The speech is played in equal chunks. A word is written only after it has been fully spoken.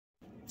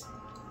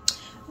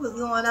What's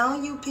going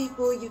on, you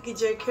people? You get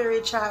your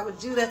Curry Tribe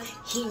with Judah.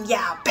 Hitting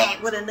y'all back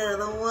with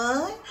another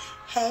one.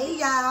 Hey,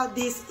 y'all.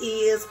 This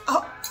is,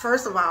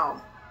 first of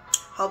all,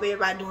 hope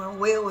everybody doing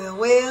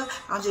well.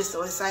 I'm just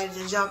so excited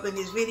to jump in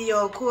this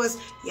video. Of course,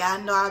 y'all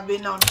know I've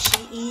been on the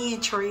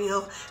Shein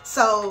trail.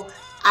 So,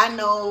 I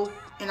know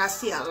and I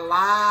see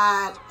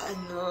lots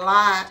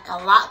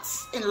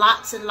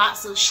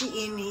of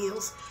Shein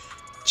heels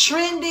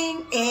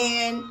trending,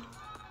 and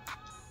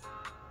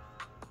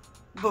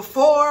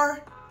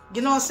before,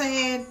 you know what I'm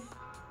saying,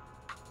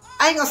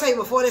 I ain't gonna say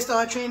before they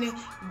started trending,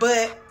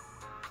 but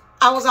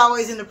I was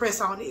always in the press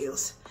on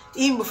heels,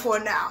 even before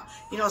now.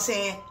 You know what I'm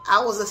saying,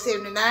 I was a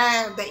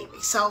 79 baby,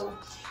 so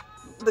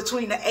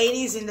between the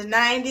 80s and the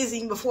 90s,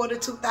 even before the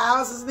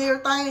 2000s and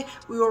everything,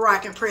 we were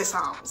rocking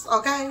press-ons,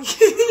 okay?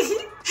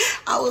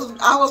 I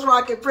was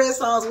rocking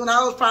press-ons when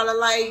I was probably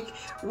like,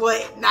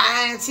 what,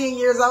 9, 10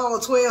 years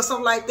old, 12,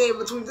 something like that,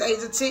 between the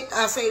ages of 10,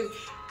 I say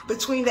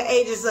between the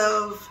ages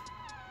of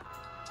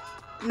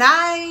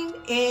 9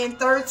 and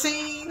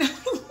 13.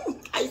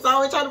 I used to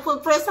always try to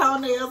put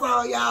press-on nails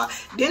on, y'all.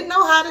 Didn't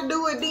know how to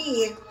do it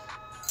then.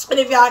 And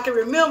if y'all can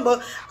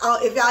remember,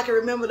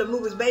 the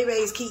movies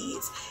Bebe's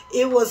Kids,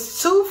 it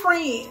was two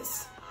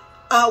friends.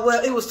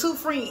 It was two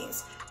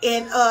friends,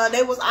 and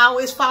they was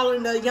always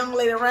following the young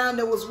lady around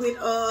that was with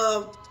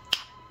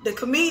the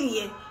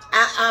comedian.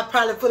 I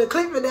probably put a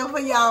clip in there for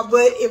y'all,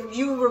 but if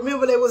you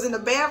remember, they was in the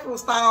bathroom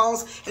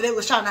stalls and they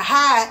was trying to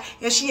hide,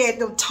 and she had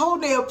them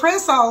toenail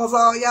press-ons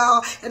on,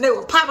 y'all, and they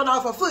were popping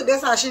off her foot.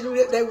 That's how she knew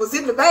that they was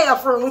in the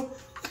bathroom.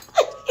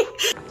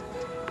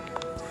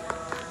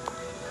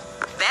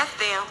 That's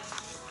them.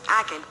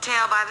 I can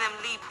tell by them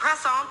lead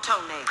press-on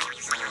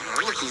toenails.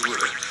 Look who's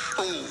with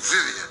her. Old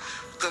Vivian.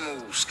 Them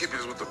old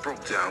skippies with the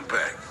broke down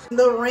back.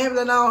 Little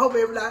rambling on. Hope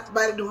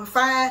everybody doing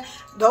fine.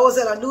 Those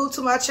that are new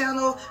to my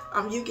channel,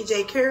 I'm Yuki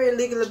J. Curry,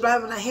 legally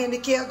blind and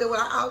handicapped. That's what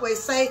I always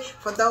say.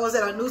 For those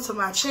that are new to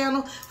my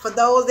channel, for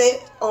those that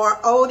are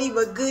oldie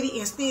but goodie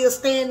and still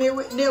staying there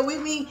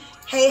with me,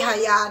 hey, how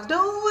y'all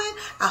doing?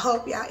 I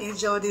hope y'all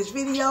enjoyed this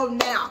video.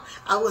 Now,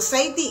 I will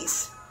say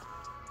this.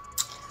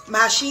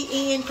 My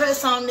Shein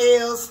press-on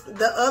nails,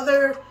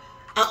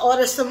 I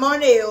ordered some more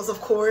nails, of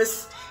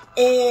course,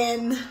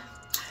 and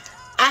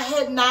I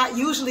had not,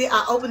 usually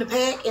I open the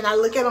pack and I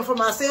look at them for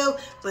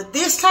myself, but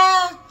this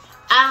time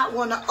I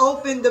want to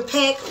open the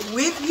pack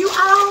with you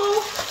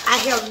all. I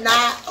have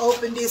not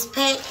opened this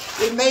pack.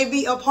 It may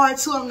be a part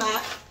 2. I'm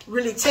not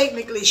really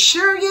technically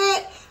sure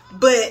yet,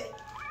 but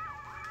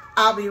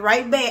I'll be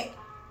right back.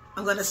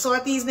 I'm going to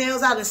sort these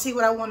nails out and see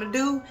what I want to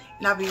do,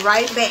 and I'll be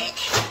right back.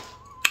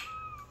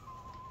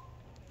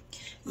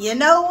 You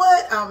know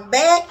what? I'm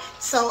back.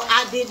 So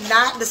I did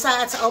not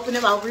decide to open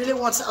them. I really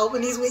want to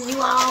open these with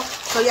you all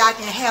so y'all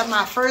can have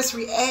my first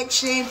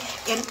reaction,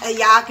 and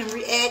y'all can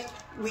react.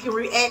 We can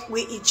react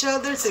with each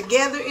other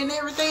together and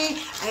everything.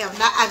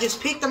 I just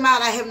picked them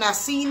out. I have not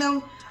seen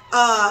them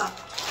up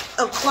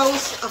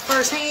close,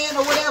 firsthand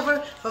or whatever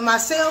for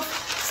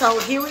myself. So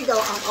here we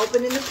go. I'm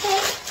opening the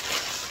pack.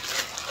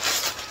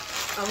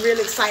 I'm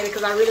really excited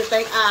because I really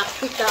think I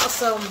picked out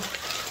some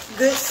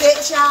good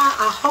sets, y'all.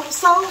 I hope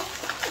so.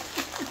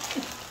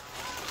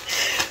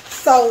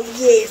 So,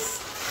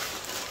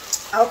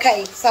 yes.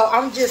 Okay, so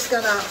I'm just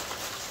going to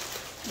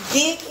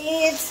dig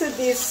into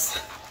this.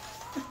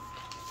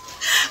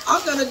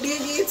 I'm going to dig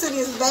into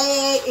this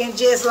bag and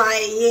just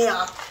like,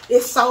 yeah,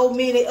 there's so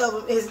many of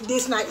them.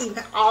 This not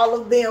even all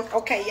of them.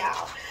 Okay,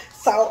 y'all.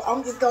 So,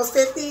 I'm just going to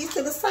set these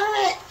to the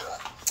side.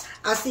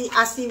 I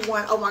see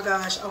one. Oh, my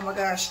gosh. Oh, my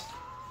gosh.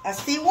 I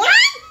see one.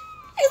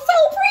 It's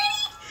so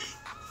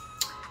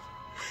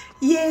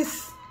pretty.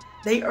 Yes.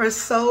 They are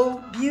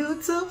so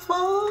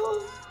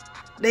beautiful.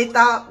 They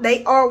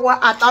are what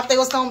I thought they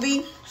was gonna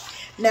be.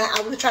 Now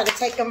I will try to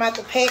take them out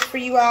the pack for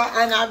you all,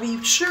 and I'll be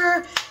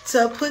sure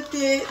to put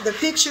the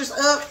pictures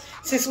up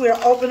since we're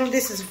opening them.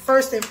 This is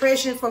first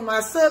impression for my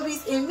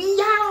subbies and me,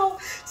 y'all.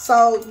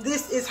 So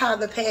this is how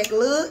the pack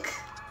look.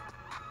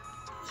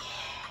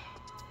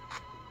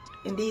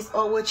 Yeah. And these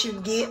are what you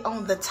get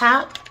on the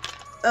top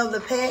of the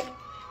pack.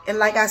 And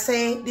like I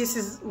said, this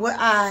is what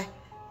I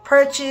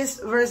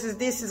purchased versus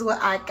this is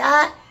what I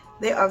got.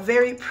 They are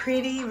very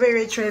pretty,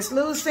 very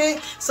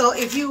translucent. So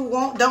if you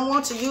don't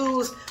want to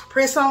use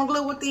press-on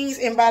glue with these,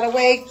 and by the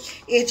way,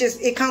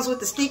 it comes with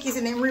the stickies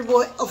and then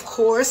reboard, of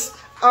course,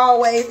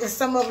 always. And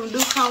some of them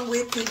do come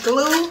with the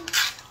glue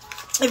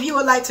if you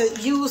would like to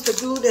use the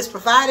glue that's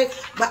provided.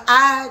 But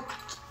I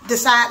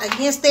decide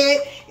against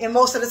that, and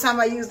most of the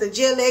time I use the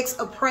Gel X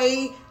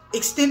Apres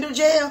extender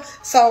gel.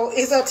 So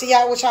it's up to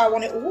y'all what y'all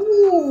want to.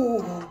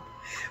 Ooh.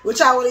 Which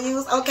I want to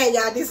use. Okay,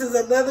 y'all, this is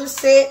another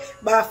set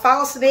by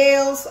False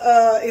Nails.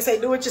 It's a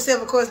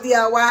do-it-yourself, of course,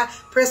 DIY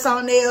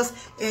press-on nails.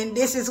 And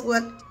this is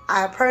what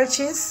I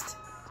purchased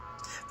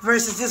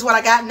versus this is what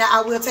I got. Now,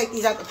 I will take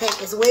these out the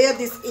pack as well.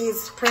 This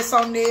is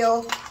press-on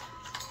nail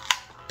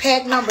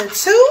pack number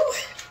 2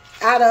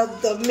 out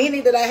of the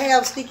many that I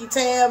have. Sticky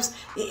tabs,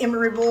 the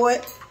emery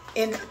board,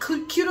 and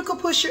cuticle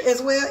pusher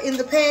as well in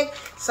the pack.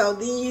 So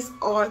these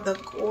are the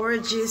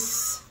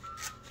gorgeous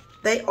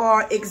They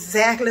are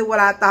exactly what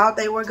I thought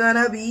they were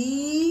gonna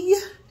be.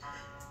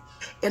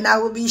 And I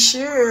will be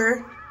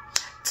sure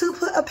to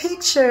put a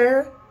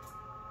picture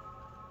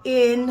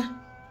in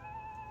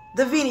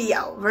the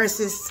video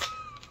versus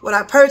what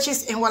I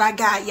purchased and what I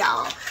got,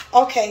 y'all.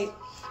 Okay,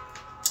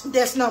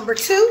 that's number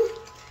 2.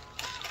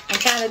 I'm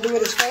trying to do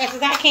it as fast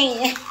as I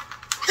can.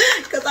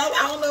 Because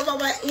I don't know if I'm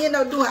going to end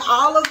up doing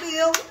all of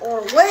them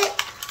or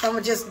what. So I'm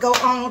going to just go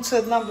on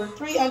to number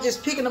 3. I'm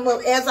just picking them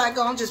up as I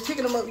go. I'm just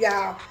picking them up,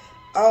 y'all.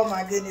 Oh,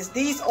 my goodness.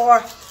 These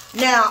are,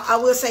 now, I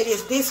will say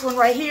this. This one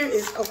right here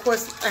is, of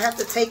course, I have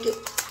to take it.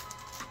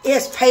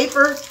 It's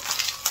paper.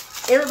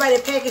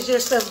 Everybody package their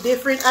stuff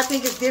different. I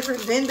think it's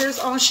different vendors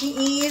on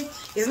Shein.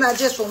 It's not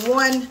just from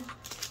one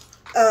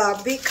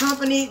big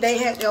company. They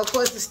have, of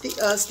course, the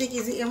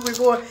stickies in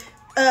Rigor.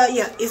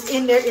 Yeah, it's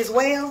in there as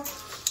well.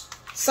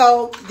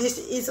 So this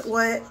is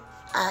what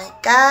I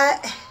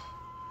got.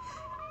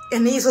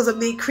 And these was a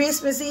big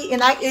Christmassy.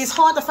 And it's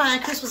hard to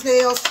find Christmas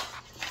nails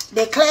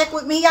that clack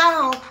with me,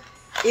 y'all.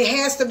 It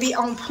has to be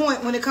on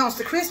point when it comes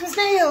to Christmas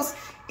nails.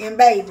 And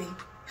baby,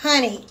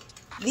 honey,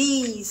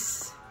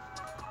 these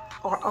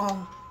are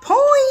on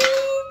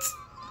point.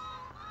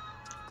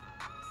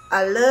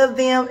 I love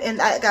them. And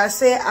like I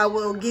said, I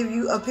will give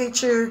you a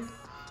picture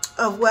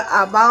of what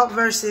I bought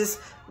versus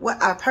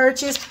what I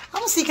purchased. I'm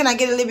gonna see, can I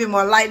get a little bit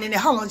more light in there?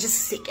 Hold on just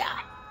a second, y'all.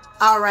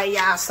 All right,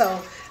 y'all.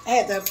 So I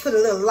had to put a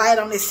little light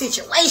on this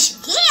situation.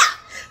 Yeah.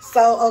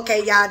 So,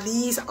 okay, y'all.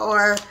 These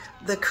are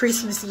the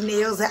Christmas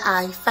nails that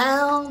I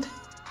found.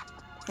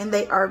 And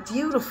they are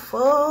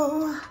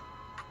beautiful.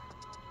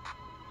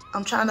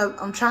 I'm trying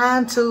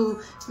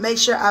to make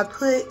sure I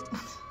put,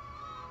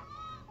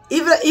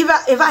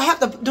 if I have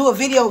to do a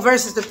video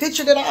versus the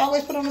picture that I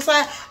always put on the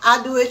side,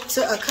 I do it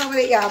to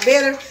accommodate y'all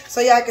better so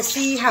y'all can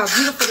see how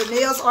beautiful the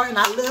nails are, and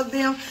I love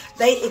them.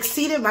 They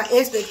exceeded my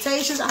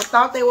expectations. I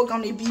thought they were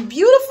going to be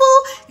beautiful,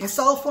 and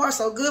so far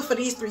so good for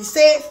these 3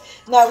 sets.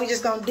 Now we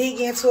just going to dig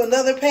into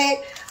another pack.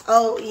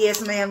 Oh,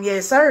 yes, ma'am.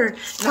 Yes, sir.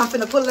 Now I'm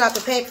finna pull it out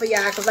the pack for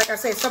y'all because, like I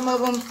said, some of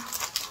them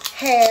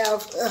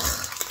have,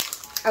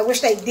 I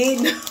wish they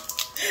didn't,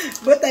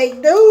 but they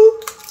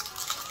do.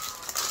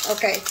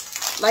 Okay.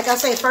 Like I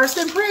say, first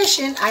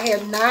impression, I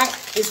have not.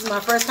 This is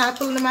my first time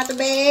pulling them out the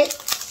bag.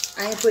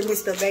 I ain't putting this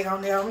stuff back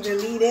on there. I'm going to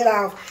just leave it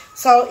off.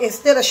 So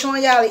instead of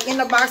showing y'all the in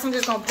the box, I'm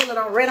just going to pull it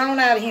on right on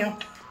out of here.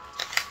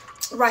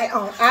 Right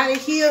on out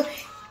of here.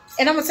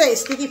 And I'm going to tell you,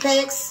 sticky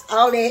packs,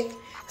 all that.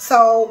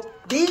 So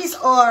these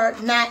are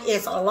not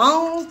as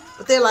long,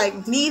 but they're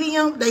like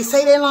medium. They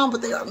say they're long,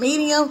 but they are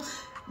medium.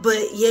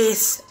 But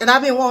yes, and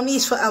I've been wanting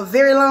these for a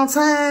very long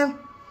time.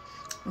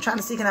 I'm trying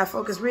to see, can I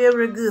focus real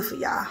good for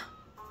y'all?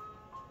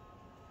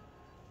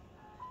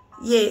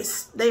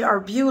 Yes, they are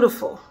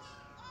beautiful.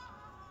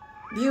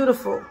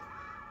 Beautiful.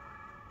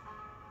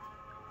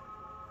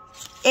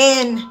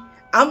 And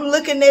I'm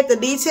looking at the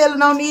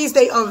detailing on these.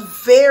 They are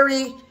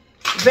very,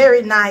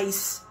 very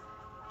nice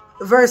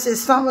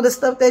versus some of the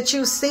stuff that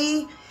you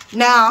see.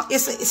 Now,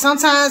 it's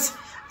sometimes,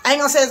 I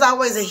ain't gonna say it's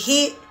always a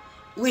hit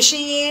with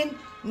Shein.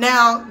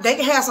 Now, they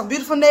can have some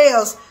beautiful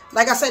nails.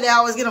 Like I said, they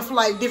always get them from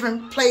like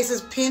different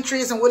places,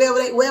 Pinterest and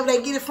wherever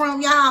they get it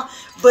from, y'all.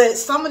 But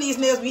some of these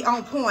nails be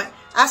on point.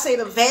 I say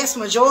the vast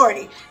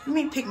majority. Let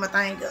me pick my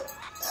thing up.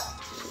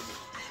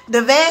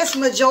 The vast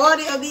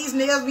majority of these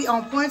nails be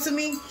on point to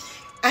me.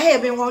 I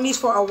have been wanting these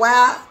for a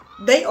while.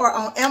 They are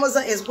on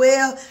Amazon as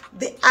well.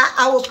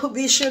 I will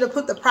be sure to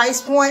put the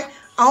price point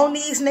on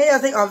these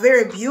nails. They are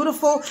very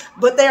beautiful,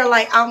 but they're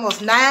like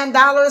almost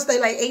 $9. They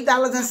like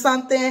 $8 and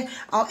something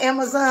on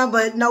Amazon.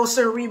 But no,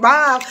 sir,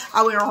 Bob,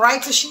 I went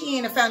right to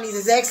Shein and found these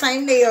exact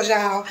same nails,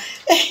 y'all.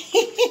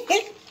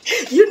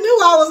 You knew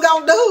I was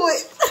gonna do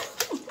it.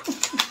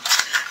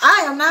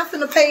 I am not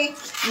finna pay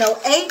no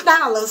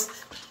 $8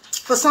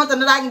 for something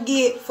that I can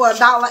get for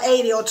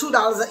 $1.80 or $2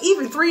 or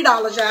even $3,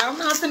 y'all. I'm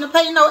not finna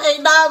pay no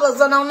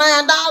 $8 or no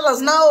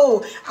 $9.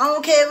 No, I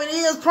don't care if it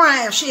is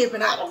Prime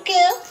shipping. I don't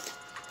care.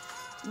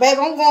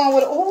 Baby, I'm going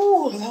with,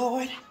 oh,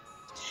 Lord.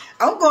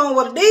 I'm going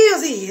with the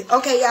deals is.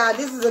 Okay, y'all,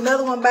 this is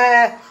another one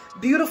by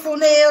Beautiful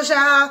Nails,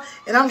 y'all.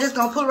 And I'm just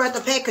going to pull it right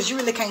the pack because you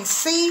really can't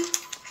see.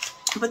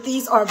 But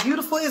these are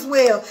beautiful as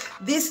well.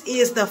 This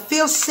is the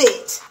 5th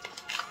set.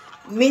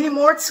 Many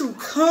more to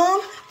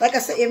come. Like I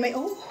said, it may,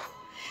 oh,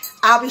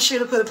 I'll be sure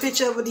to put a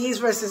picture of these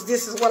versus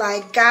this is what I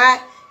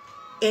got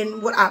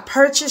and what I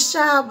purchased,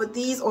 y'all. But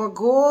these are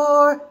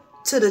gore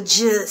to the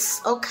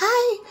gist,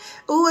 okay?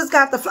 Ooh, it's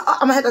got the,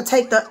 I'm gonna have to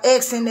take the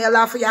X in there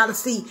out for y'all to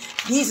see.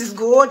 These is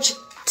gorgeous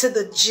to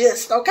the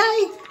gist,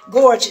 okay?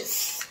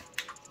 Gorgeous.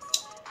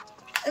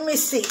 Let me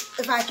see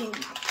if I can,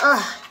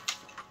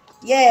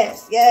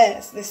 yes,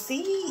 let's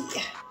see.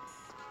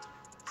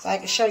 So I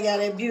can show y'all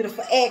that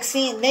beautiful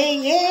accent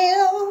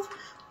nail.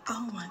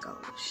 Oh my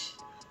gosh.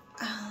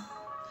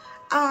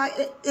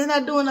 It's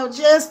not doing no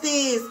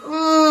justice.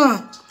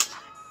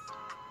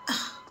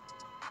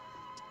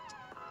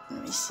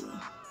 Let me see.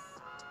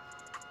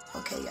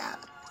 Okay, y'all.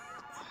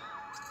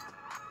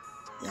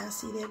 Y'all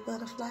see that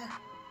butterfly?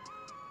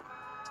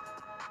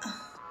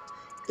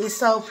 It's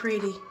so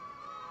pretty.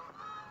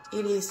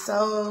 It is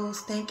so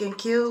stinking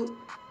cute.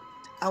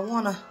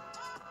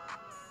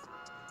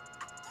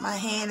 My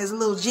hand is a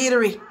little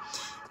jittery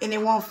and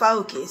it won't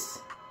focus.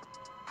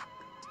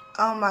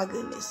 Oh my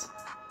goodness.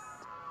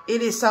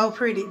 It is so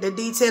pretty. The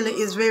detailing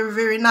is very,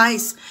 very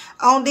nice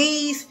on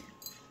these.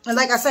 And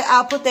like I said,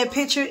 I'll put that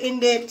picture in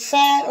that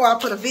side, or I'll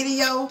put a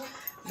video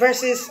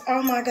versus,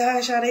 oh my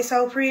gosh, are they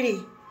so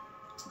pretty?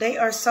 They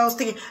are so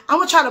sticky. I'm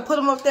going to try to put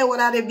them up there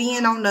without it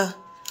being on the...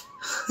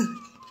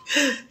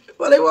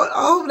 well,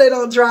 I hope they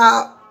don't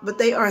drop. But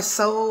they are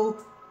so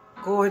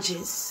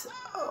gorgeous.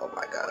 Oh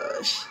my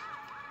gosh.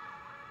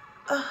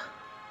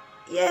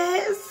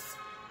 Yes.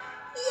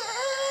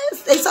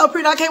 Yes. They so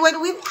pretty. I can't wait to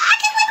wear these.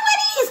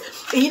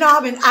 And you know,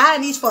 I've been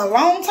eyeing these for a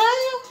long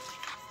time.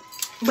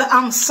 But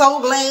I'm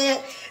so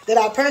glad that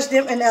I purchased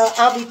them. And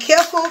I'll be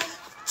careful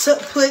to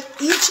put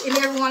each and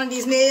every one of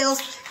these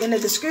nails in the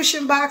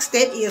description box.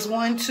 That is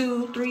 1,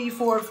 2, 3,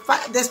 4,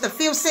 5. That's the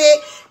 5th set.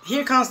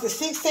 Here comes the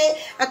 6th set.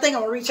 I think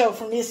I'm going to reach over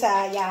from this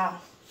side, y'all.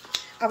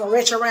 I'm going to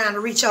reach around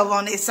and reach over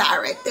on this side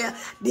right there.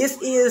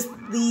 This is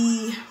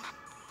the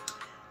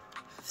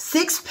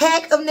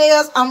 6-pack of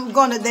nails.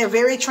 They're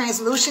very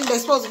translucent. They're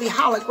supposed to be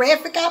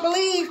holographic, I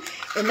believe.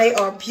 And they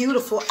are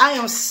beautiful. I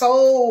am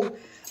so,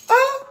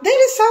 that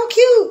is so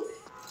cute.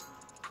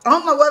 I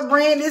don't know what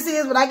brand this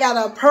is, but I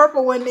got a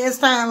purple one this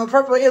time. A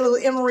purple little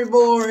emery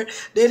board.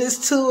 That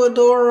is too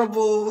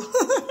adorable.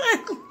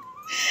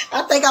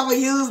 I think I'm going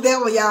to use that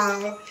one,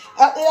 y'all.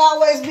 It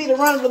always be the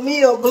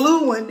run-of-the-mill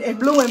blue one and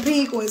blue and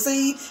pink one.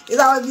 See, it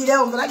always be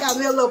that one. But I got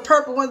me a little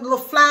purple one with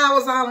little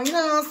flowers on them. You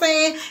know what I'm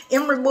saying?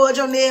 Emery board,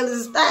 your nail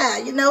is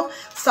style, you know?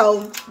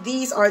 So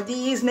these are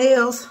these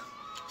nails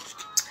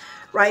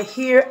right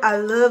here. I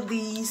love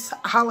these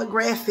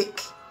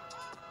holographic.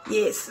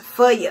 Yes,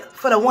 for you.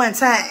 For the one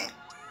time.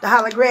 The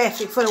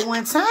holographic for the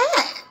one time.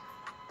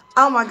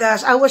 Oh my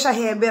gosh, I wish I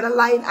had better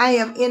lighting. I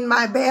am in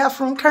my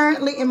bathroom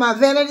currently, in my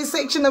vanity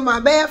section of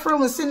my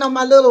bathroom, and sitting on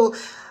my little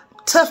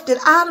tufted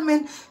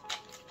ottoman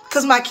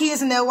because my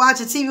kids in there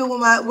watching TV where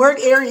my work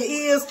area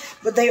is.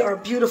 But they are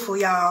beautiful,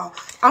 y'all.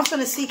 I'm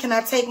finna see, can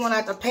I take one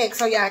out the pack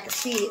so y'all can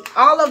see it.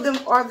 All of them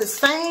are the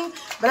same,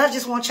 but I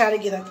just want y'all to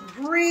get a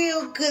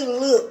real good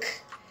look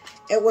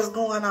at what's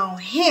going on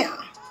here.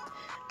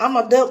 I'm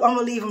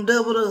gonna leave them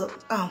doubled up.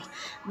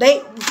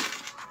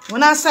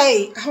 When I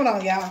say, hold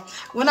on, y'all.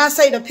 When I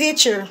say the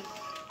picture,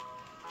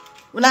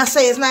 when I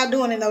say it's not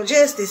doing it no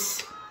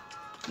justice,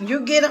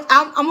 you get them.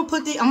 I'm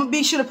gonna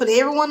be sure to put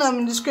every one of them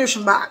in the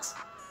description box.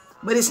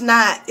 But it's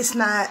not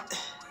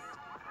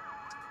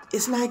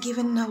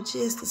giving no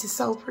justice. It's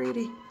so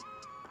pretty.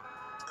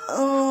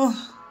 Oh,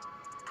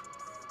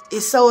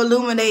 it's so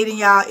illuminating,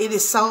 y'all. It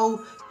is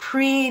so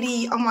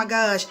pretty. Oh my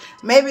gosh.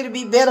 Maybe it'll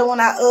be better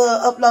when I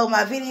upload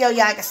my video.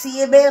 Y'all can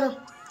see it better.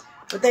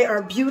 But they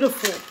are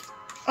beautiful.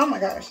 Oh my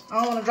gosh.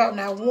 I don't want to drop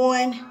now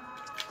one.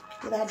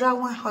 Did I drop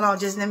one? Hold on.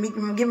 Just let me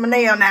get my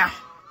nail now.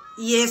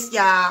 Yes,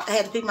 y'all. I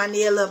had to pick my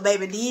nail up,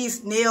 baby.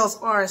 These nails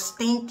are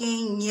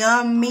stinking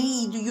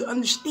yummy. Do you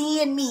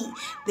understand me?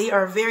 They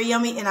are very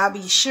yummy, and I'll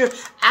be sure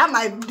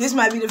this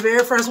might be the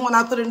very first one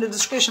I put in the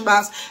description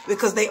box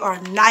because they are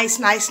nice,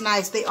 nice,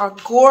 nice. They are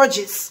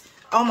gorgeous.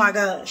 Oh my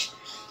gosh.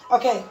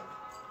 Okay.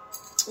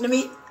 Let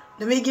me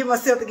get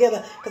myself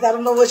together because I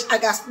don't know which. I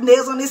got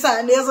nails on this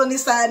side, nails on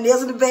this side,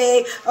 nails in the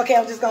bag. Okay,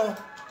 I'm just gonna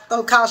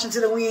throw caution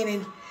to the wind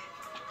and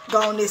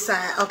go on this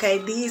side. Okay,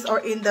 these are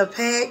in the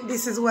pack.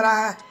 This is what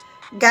I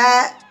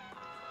got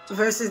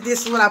versus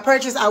this is what I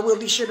purchased. I will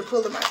be sure to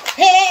pull them out the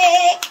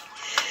pack.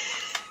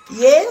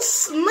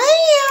 Yes, ma'am.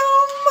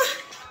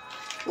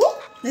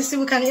 Let's see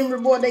what kind of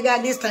emery board they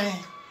got this time.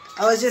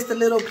 Oh, it's just a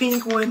little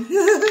pink one.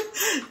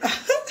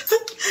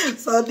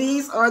 So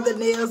these are the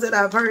nails that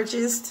I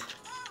purchased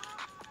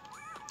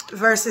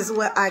versus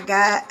what I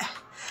got.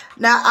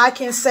 Now I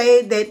can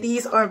say that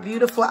these are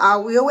beautiful. I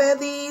will wear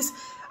these.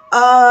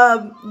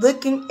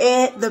 Looking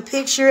at the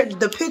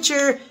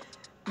picture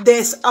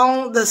that's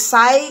on the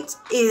site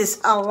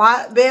is a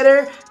lot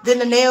better than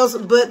the nails,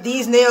 but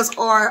these nails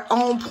are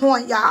on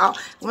point, y'all.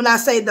 When I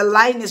say the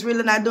lighting is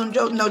really not doing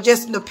no,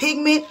 just the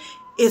pigment,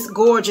 it's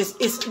gorgeous.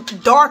 It's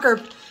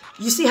darker.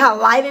 You see how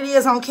light it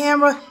is on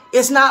camera?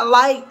 It's not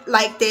light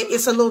like that.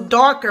 It's a little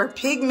darker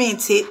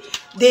pigmented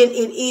than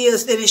it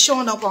is that is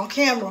showing up on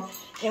camera.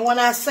 And when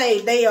I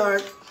say they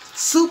are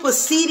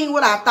superseding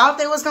what I thought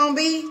they was gonna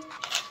be,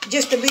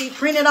 just to be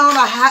printed on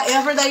or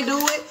however they do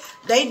it,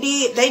 they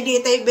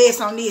did their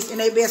best on this, and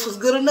their best was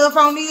good enough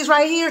on these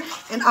right here.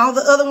 And all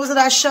the other ones that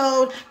I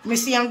showed, let me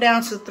see, I'm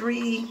down to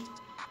 3,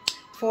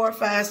 4,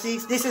 5,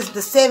 6. This is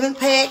the 7th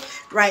pack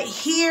right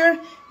here.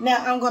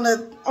 Now I'm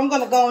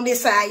gonna go on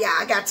this side, y'all.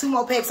 I got 2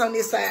 more packs on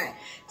this side.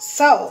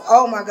 So,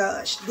 oh my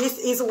gosh, this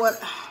is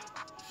what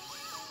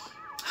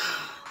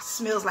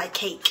smells like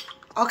cake.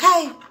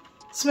 Okay,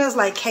 smells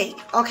like cake.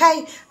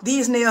 Okay,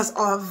 these nails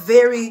are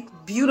very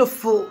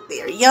beautiful.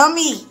 They're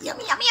yummy,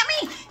 yummy, yummy,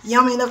 yummy,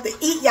 yummy enough to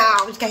eat,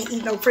 y'all. You can't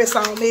eat no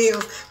press-on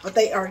nails, but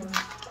they are.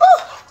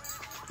 Oh,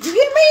 you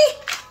hear me?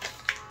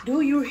 Do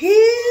you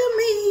hear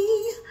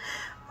me?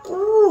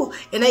 Ooh,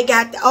 and they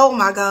got, oh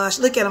my gosh,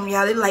 look at them,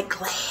 y'all. They're like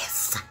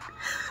glass.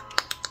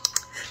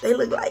 They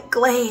look like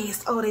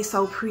glass. Oh, they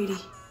so pretty.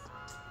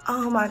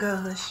 Oh my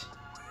gosh.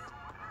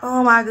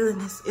 Oh my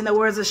goodness. In the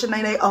words of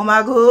Shanae, oh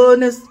my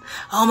goodness.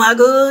 Oh my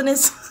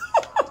goodness.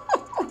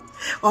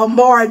 Or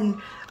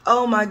Martin.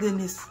 Oh my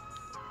goodness.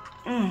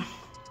 Look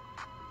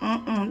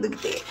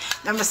at that.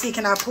 Let me see,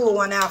 can I pull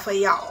one out for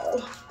y'all?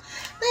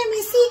 Let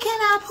me see,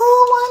 can I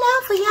pull one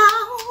out for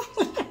y'all?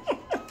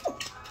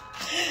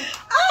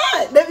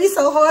 They be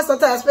so hard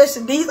sometimes,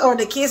 especially these are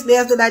the kiss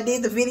nails that I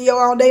did the video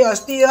on. They are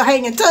still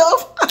hanging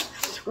tough.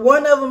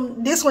 One of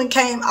them, this one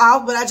came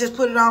off, but I just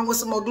put it on with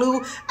some more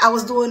glue. I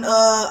was doing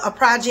a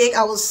project.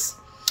 I was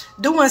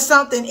doing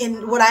something,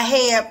 and what I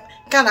had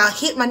kind of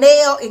hit my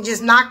nail and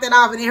just knocked it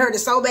off, and it hurt it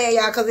so bad,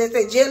 y'all, because it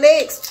said Gel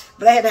X.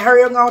 But I had to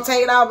hurry up and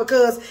take it off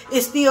because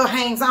it still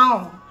hangs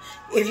on.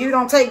 If you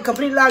don't take it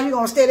completely off, you're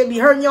going to steadily be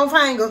hurting your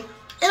finger. And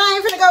I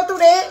ain't finna go through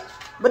that.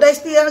 But they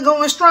still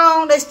going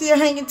strong. They still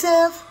hanging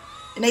tough.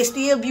 And they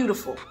still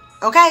beautiful.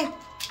 Okay?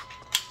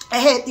 I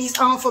had these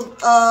on for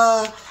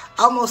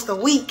almost a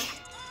week.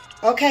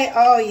 Okay?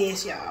 Oh,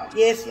 yes, y'all.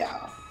 Yes,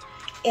 y'all.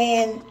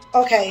 And,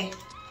 okay.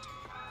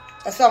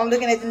 So I'm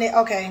looking at the net.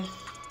 Okay.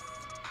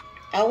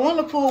 I want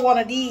to pull one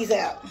of these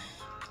out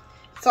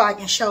so I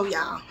can show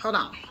y'all. Hold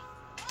on.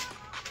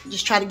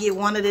 Just try to get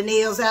one of the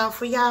nails out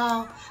for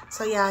y'all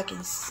so y'all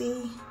can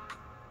see.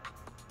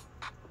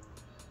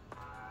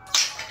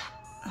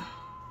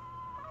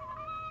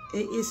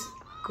 It is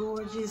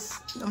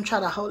gorgeous. I'm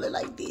trying to hold it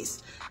like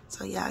this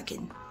so y'all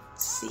can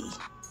see.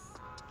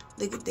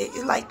 Look at that.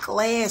 It's like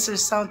glass or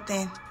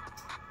something.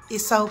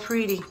 It's so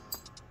pretty.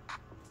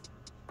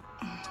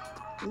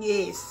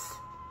 Yes.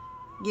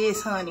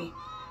 Yes, honey.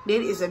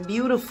 That is a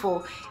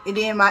beautiful. And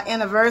then my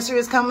anniversary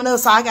is coming up,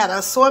 so I got an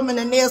assortment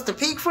of nails to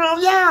pick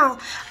from, y'all.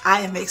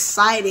 I am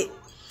excited.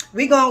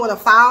 We going with a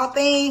fall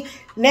theme.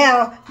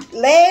 Now,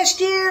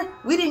 last year,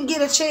 we didn't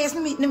get a chance.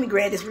 Let me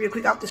grab this real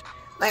quick off this.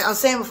 Like I was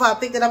saying before I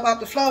picked it up off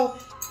the floor.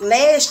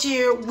 Last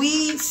year,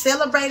 we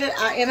celebrated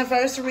our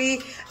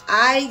anniversary.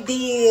 I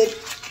did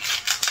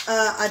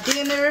a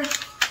dinner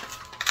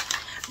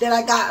that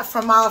I got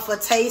from off a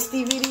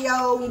Tasty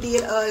video. We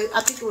did,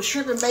 I think it was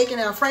shrimp and bacon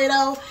and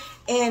Alfredo.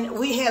 And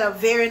we had a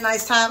very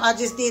nice time. I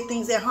just did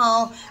things at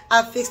home.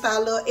 I fixed our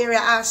little area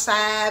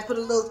outside, put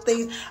a little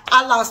things.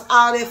 I lost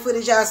all that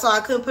footage, y'all, so I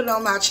couldn't put it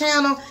on my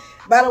channel.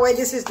 By the way,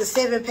 this is the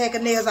 7-pack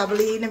of nails, I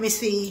believe. Let me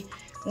see.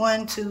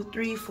 1, 2,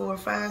 3, 4,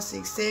 5,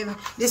 6, 7.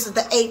 This is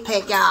the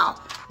 8-pack, y'all.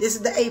 This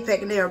is the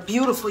 8-pack, and they are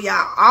beautiful,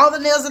 y'all. All the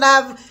nails that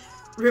I've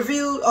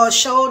reviewed or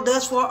showed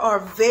thus far are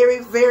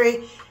very,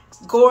 very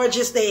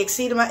gorgeous. They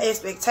exceeded my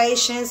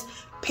expectations.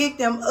 Pick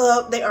them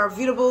up. They are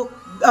beautiful.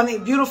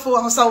 Beautiful.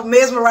 I'm so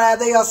mesmerized.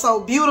 They are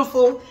so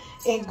beautiful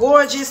and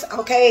gorgeous.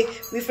 Okay,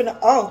 we finna.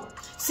 Oh,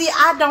 see,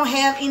 I don't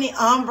have any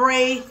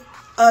ombre,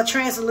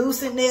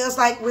 translucent nails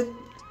like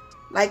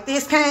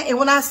this kind. And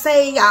when I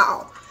say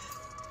y'all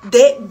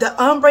that the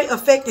ombre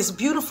effect is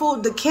beautiful,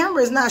 the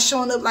camera is not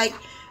showing up like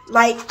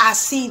I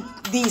see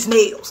these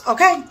nails.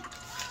 Okay,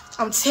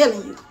 I'm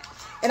telling you.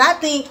 And I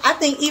think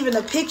even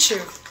the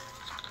picture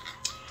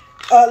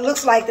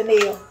looks like the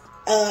nail.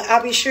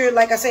 I'll be sure,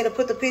 like I say, to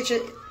put the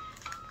picture.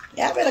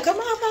 Y'all better come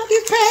on about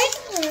this pack.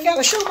 I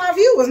gotta show my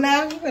viewers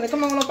now. You better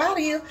come on up out of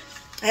here.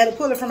 I had to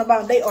pull it from the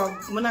bottom. They are,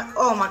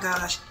 oh my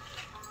gosh.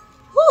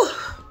 Whew.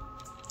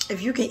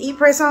 If you can eat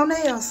press on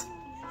nails,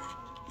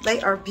 they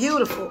are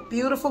beautiful,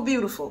 beautiful,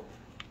 beautiful.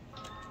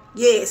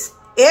 Yes,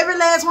 every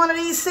last one of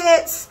these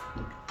sets,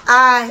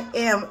 I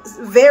am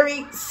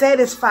very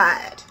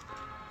satisfied.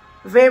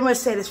 Very much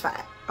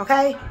satisfied.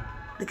 Okay?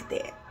 Look at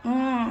that.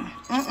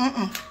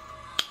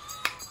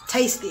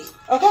 Tasty.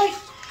 Okay?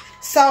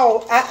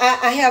 So,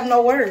 I have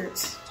no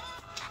words.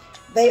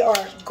 They are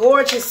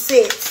gorgeous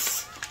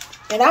sets.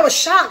 And I was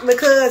shocked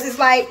because it's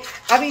like,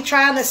 I be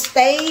trying to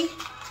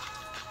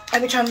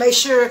make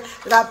sure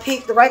that I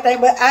pick the right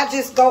thing. But I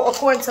just go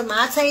according to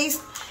my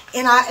taste.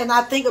 And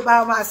I think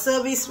about my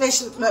subbies,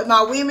 especially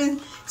my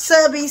women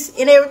subbies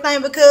and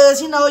everything,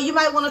 because, you know, you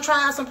might want to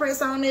try out some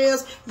press-on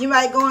nails. You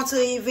might go into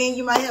an event.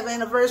 You might have an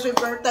anniversary,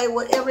 birthday,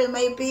 whatever it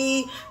may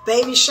be,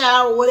 baby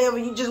shower, whatever.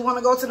 You just want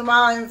to go to the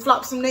mall and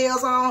flop some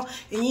nails on.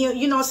 And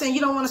you know what I'm saying?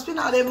 You don't want to spend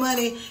all that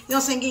money. You know what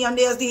I'm saying? Get your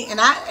nails done.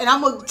 And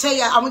I'm going to tell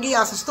you, I'm going to give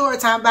y'all some story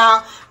time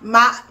about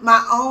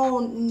my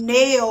own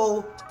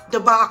nail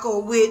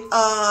debacle with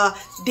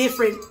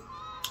different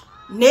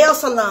nail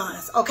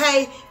salons.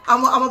 Okay,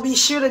 I'm gonna be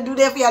sure to do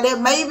that for y'all. That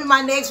may be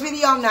my next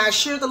video. I'm not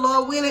sure, the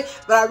Lord willing,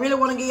 but I really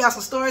want to give y'all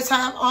some story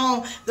time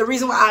on the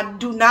reason why I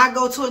do not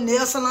go to a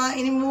nail salon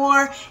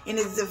anymore, and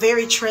it's a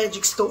very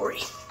tragic story.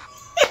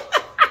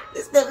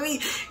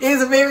 It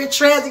is a very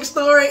tragic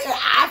story.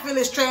 I feel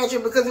it's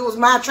tragic because it was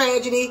my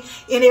tragedy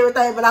and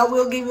everything, but I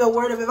will give you a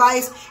word of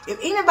advice. If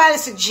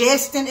anybody's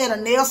suggesting at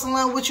a nail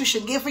salon what you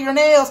should get for your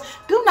nails,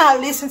 do not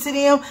listen to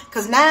them,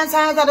 because 9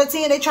 times out of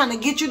 10 they're trying to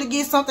get you to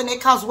get something that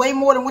costs way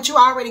more than what you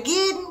already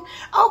getting.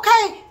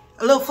 Okay,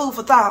 a little food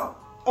for thought.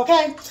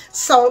 Okay,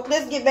 so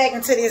let's get back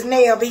into this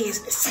nail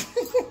business.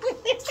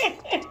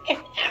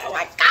 Oh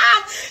my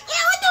God,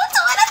 yeah, we do 2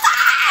 at a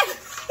time.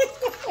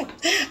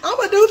 I'm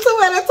gonna do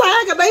 2 at a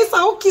time because they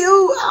so cute.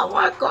 Oh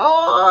my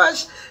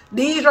gosh.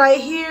 These right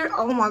here.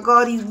 Oh my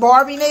god. These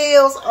Barbie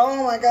nails.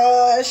 Oh my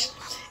gosh.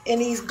 And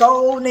these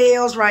gold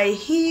nails right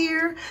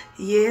here.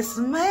 Yes,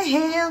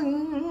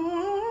 ma'am.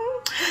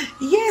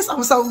 Yes,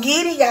 I'm so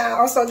giddy,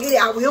 y'all. I'm so giddy.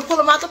 I will pull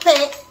them out the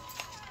pack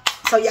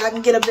so y'all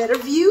can get a better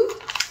view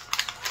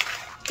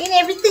and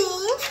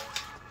everything.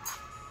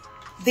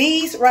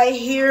 These right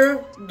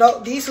here,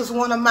 this was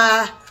one of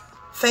my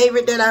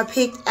favorite that I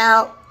picked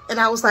out. And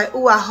I was like,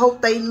 oh, I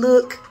hope they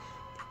look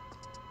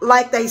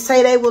like they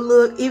say they will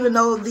look, even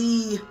though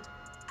the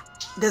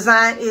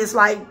design is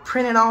like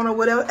printed on or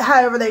whatever.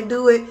 However they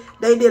do it,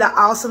 they did an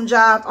awesome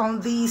job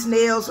on these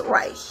nails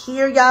right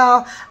here,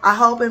 y'all. I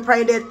hope and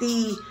pray that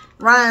the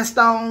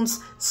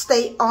rhinestones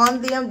stay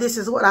on them. This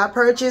is what I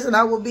purchased, and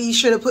I will be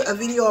sure to put a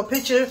video or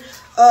picture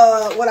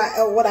of what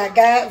I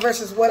got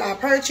versus what I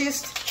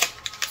purchased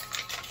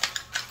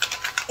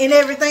and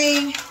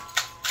everything.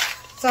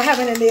 So how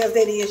many nails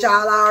that is,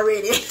 y'all,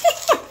 already?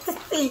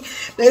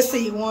 Let's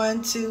see.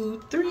 1,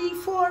 2, 3,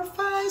 4,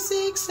 5,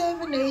 6,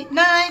 7, 8,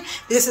 9.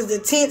 This is the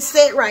 10th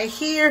set right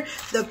here.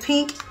 The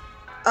pink.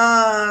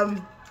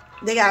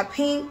 They got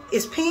pink.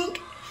 It's pink.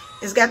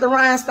 It's got the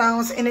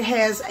rhinestones, and it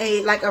has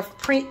a like a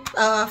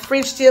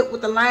French tip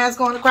with the lines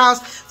going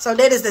across. So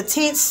that is the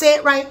 10th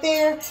set right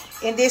there,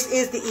 and this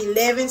is the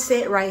 11th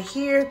set right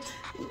here.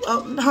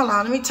 Hold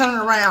on, let me turn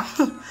it around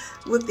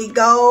with the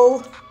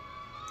gold.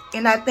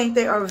 And I think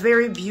they are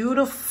very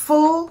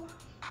beautiful,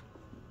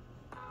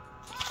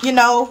 you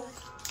know,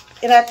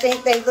 and I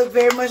think they look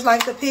very much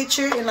like the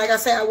picture. And like I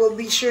said, I will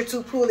be sure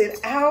to pull it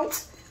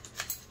out.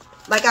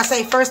 Like I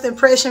say, first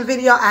impression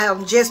video, I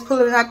am just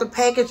pulling out the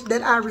package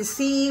that I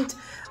received.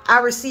 I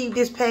received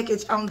this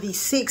package on the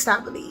 6th, I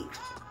believe.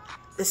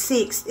 The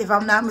 6th, if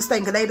I'm not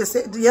mistaken, because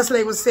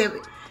yesterday was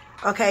 7th.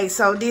 Okay,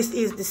 so this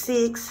is the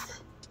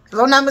 6th, if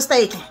I'm not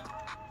mistaken.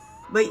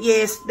 But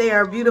yes, they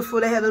are beautiful.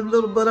 They have the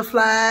little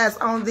butterflies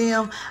on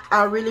them.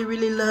 I really,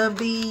 really love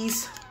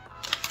these.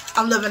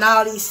 I'm loving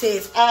all these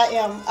sets.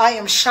 I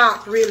am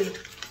shocked, really,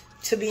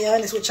 to be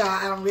honest with y'all.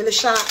 I'm really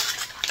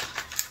shocked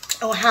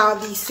on how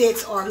these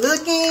sets are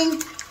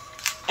looking.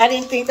 I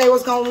didn't think they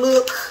was gonna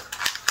look.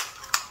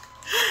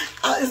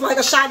 It's like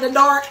a shot in the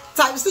dark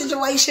type of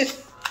situation.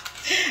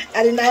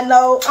 I did not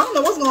know. I don't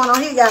know what's going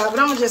on here, y'all, but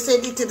I'm gonna just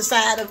set these to the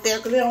side up there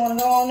because we don't want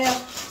to go on there.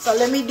 So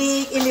let me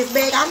dig in this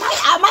bag. I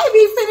might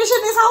be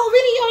finishing this whole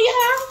video,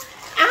 y'all.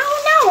 I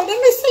don't know. Let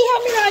me see how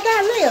many I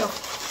got left.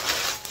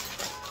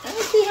 Let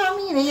me see how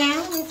many,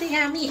 y'all. Let me see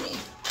how many.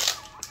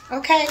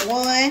 Okay,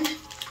 1,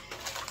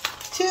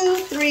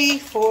 2, 3,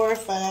 4,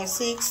 5,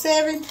 6,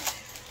 7.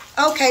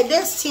 Okay,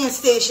 that's 10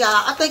 sets, y'all.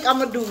 I think I'm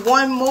gonna do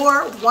one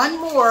more,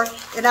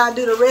 and I'll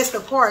do the rest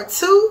of part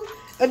 2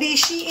 of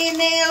these Shein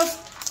nails.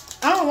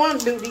 I don't want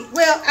to do these.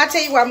 Well, I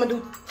tell you what I'm gonna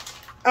do.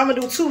 I'm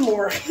gonna do 2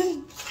 more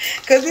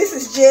because this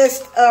is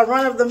just a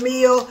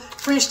run-of-the-mill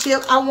French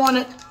tip. I want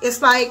it.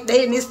 It's like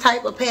they in this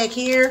type of pack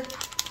here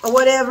or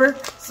whatever.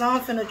 So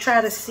I'm finna try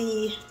to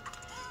see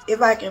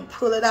if I can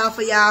pull it out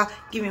for y'all.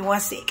 Give me 1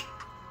 sec.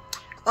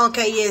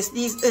 Okay, yes,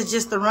 these are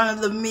just the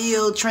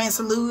run-of-the-mill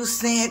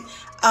translucent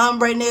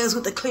ombre nails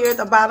with the clear at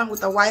the bottom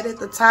with the white at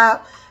the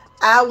top.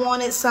 I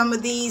wanted some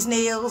of these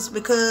nails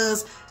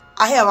because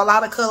I have a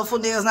lot of colorful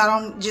nails, and I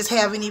don't just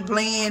have any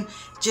bland,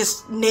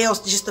 just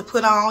nails just to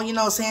put on, you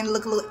know what I'm saying,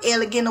 look a little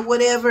elegant or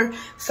whatever.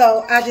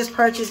 So I just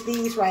purchased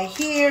these right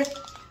here.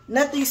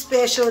 Nothing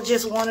special,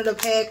 just wanted a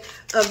pack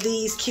of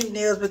these cute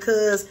nails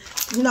because,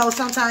 you know,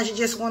 sometimes you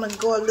just want to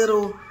go a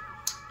little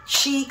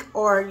chic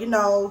or, you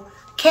know,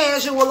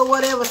 casual or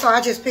whatever. So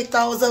I just picked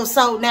those up.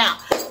 So now,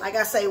 like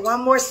I say,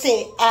 1 more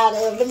set out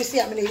of, let me see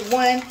how many,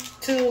 1,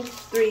 2,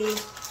 3,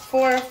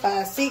 4,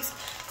 5, 6.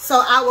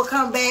 So I will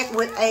come back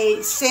with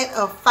a set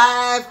of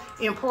 5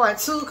 in part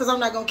 2 because I'm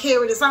not going to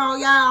carry this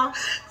on, y'all.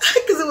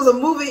 Because it was a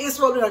movie. It's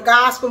supposed to be a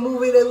gospel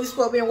movie that we're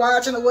supposed to be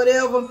watching or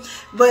whatever.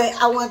 But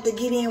I want to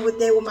get in with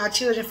that when my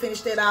children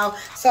finish that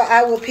off. So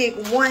I will pick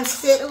 1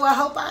 set. Oh, I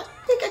hope I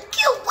pick a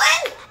cute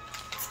one.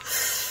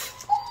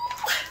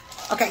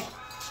 Okay.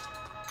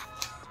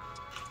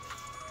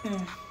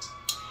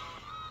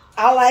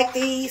 I like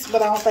these,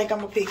 but I don't think I'm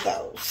going to pick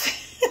those.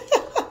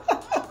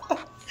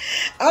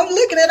 I'm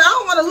looking at it. I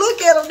don't want to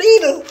look at them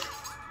either.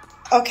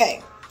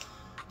 Okay.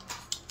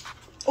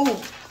 Ooh.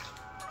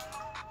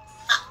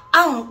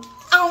 I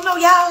don't know,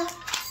 y'all.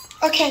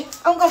 Okay,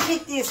 I'm going to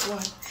pick this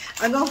one.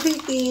 I'm going to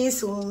pick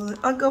this one.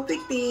 I'm going to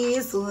pick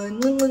this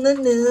one.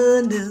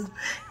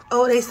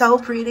 Oh, they so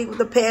pretty with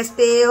the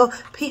pastel.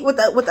 Pink with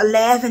the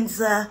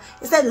lavender.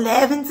 Is that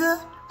lavender?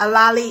 A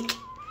lilac.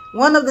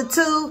 One of the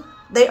 2.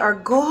 They are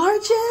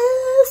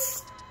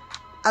gorgeous.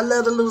 I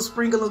love the little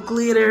sprinkle of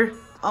glitter.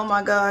 Oh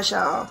my gosh,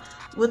 y'all.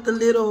 With the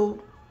little,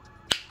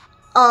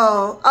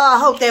 oh, I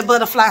hope that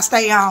butterfly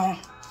stay on.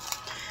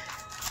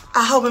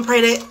 I hope and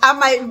pray that I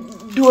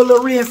might do a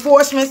little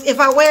reinforcements if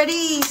I wear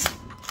these.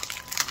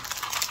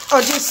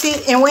 Or just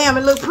sit and wear them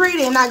and look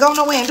pretty and not go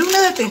nowhere and do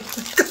nothing.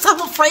 Because I'm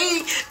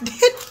afraid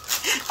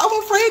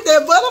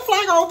that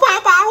butterfly gonna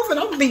pop off and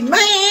I'm gonna be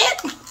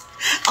mad.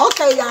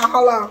 Okay, y'all,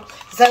 hold on.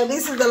 So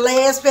this is the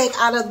last pack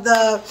out of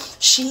the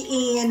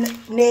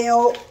Shein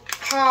nail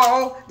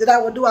haul that I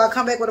will do. I'll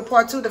come back with a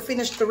part 2 to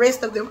finish the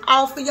rest of them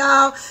off for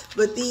y'all.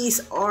 But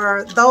these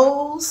are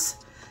those.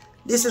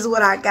 This is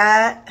what I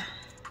got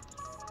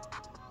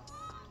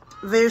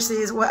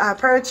versus what I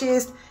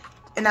purchased.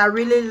 And I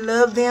really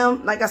love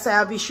them. Like I said,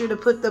 I'll be sure to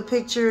put the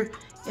picture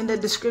in the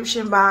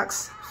description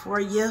box for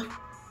you.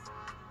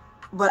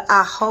 But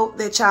I hope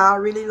that y'all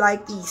really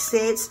like these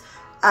sets.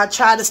 I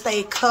try to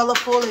stay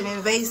colorful and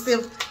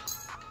invasive,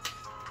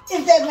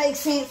 if that makes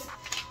sense.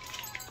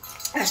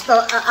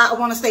 I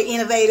want to stay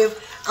innovative.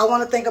 I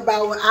want to think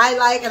about what I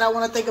like, and I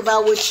want to think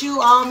about what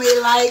you all may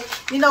like,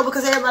 you know,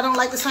 because everybody don't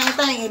like the same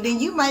thing. And then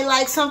you may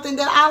like something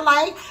that I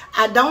like.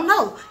 I don't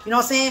know. You know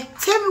what I'm saying?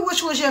 Tell me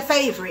which was your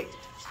favorite.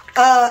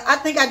 I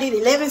think I did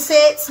 11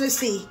 sets. Let's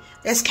see.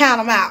 Let's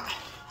count them out.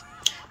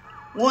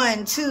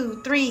 1,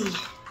 2, 3,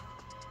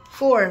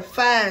 4,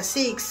 5,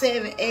 6,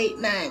 7, 8,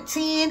 9,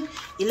 10,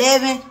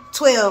 11,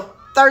 12,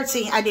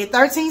 13. I did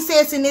 13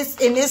 sets in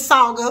this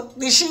saga,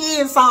 the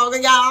Shein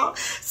saga, y'all.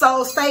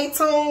 So stay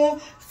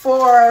tuned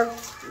for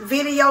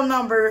video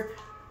number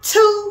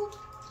 2,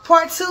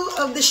 part 2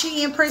 of the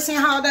Shein press on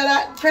haul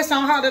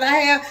that I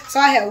have. So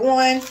I have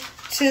 1,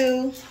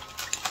 2,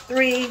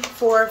 3,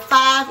 4,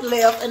 5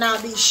 left, and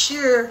I'll be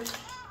sure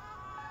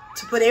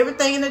to put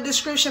everything in the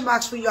description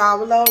box for y'all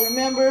below.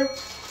 Remember,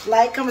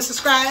 like, comment,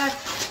 subscribe,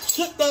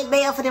 hit that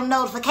bell for them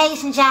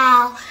notifications,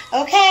 y'all.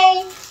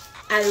 Okay?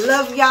 I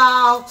love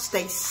y'all.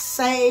 Stay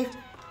safe.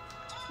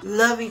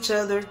 Love each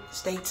other.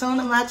 Stay tuned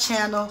to my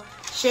channel.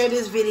 Share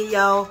this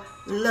video.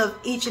 Love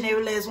each and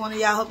every last one of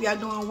y'all. Hope y'all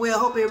doing well.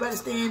 Hope everybody's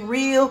staying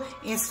real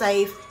and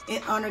safe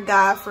and honor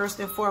God first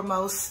and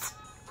foremost.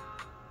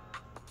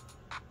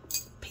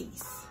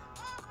 Peace.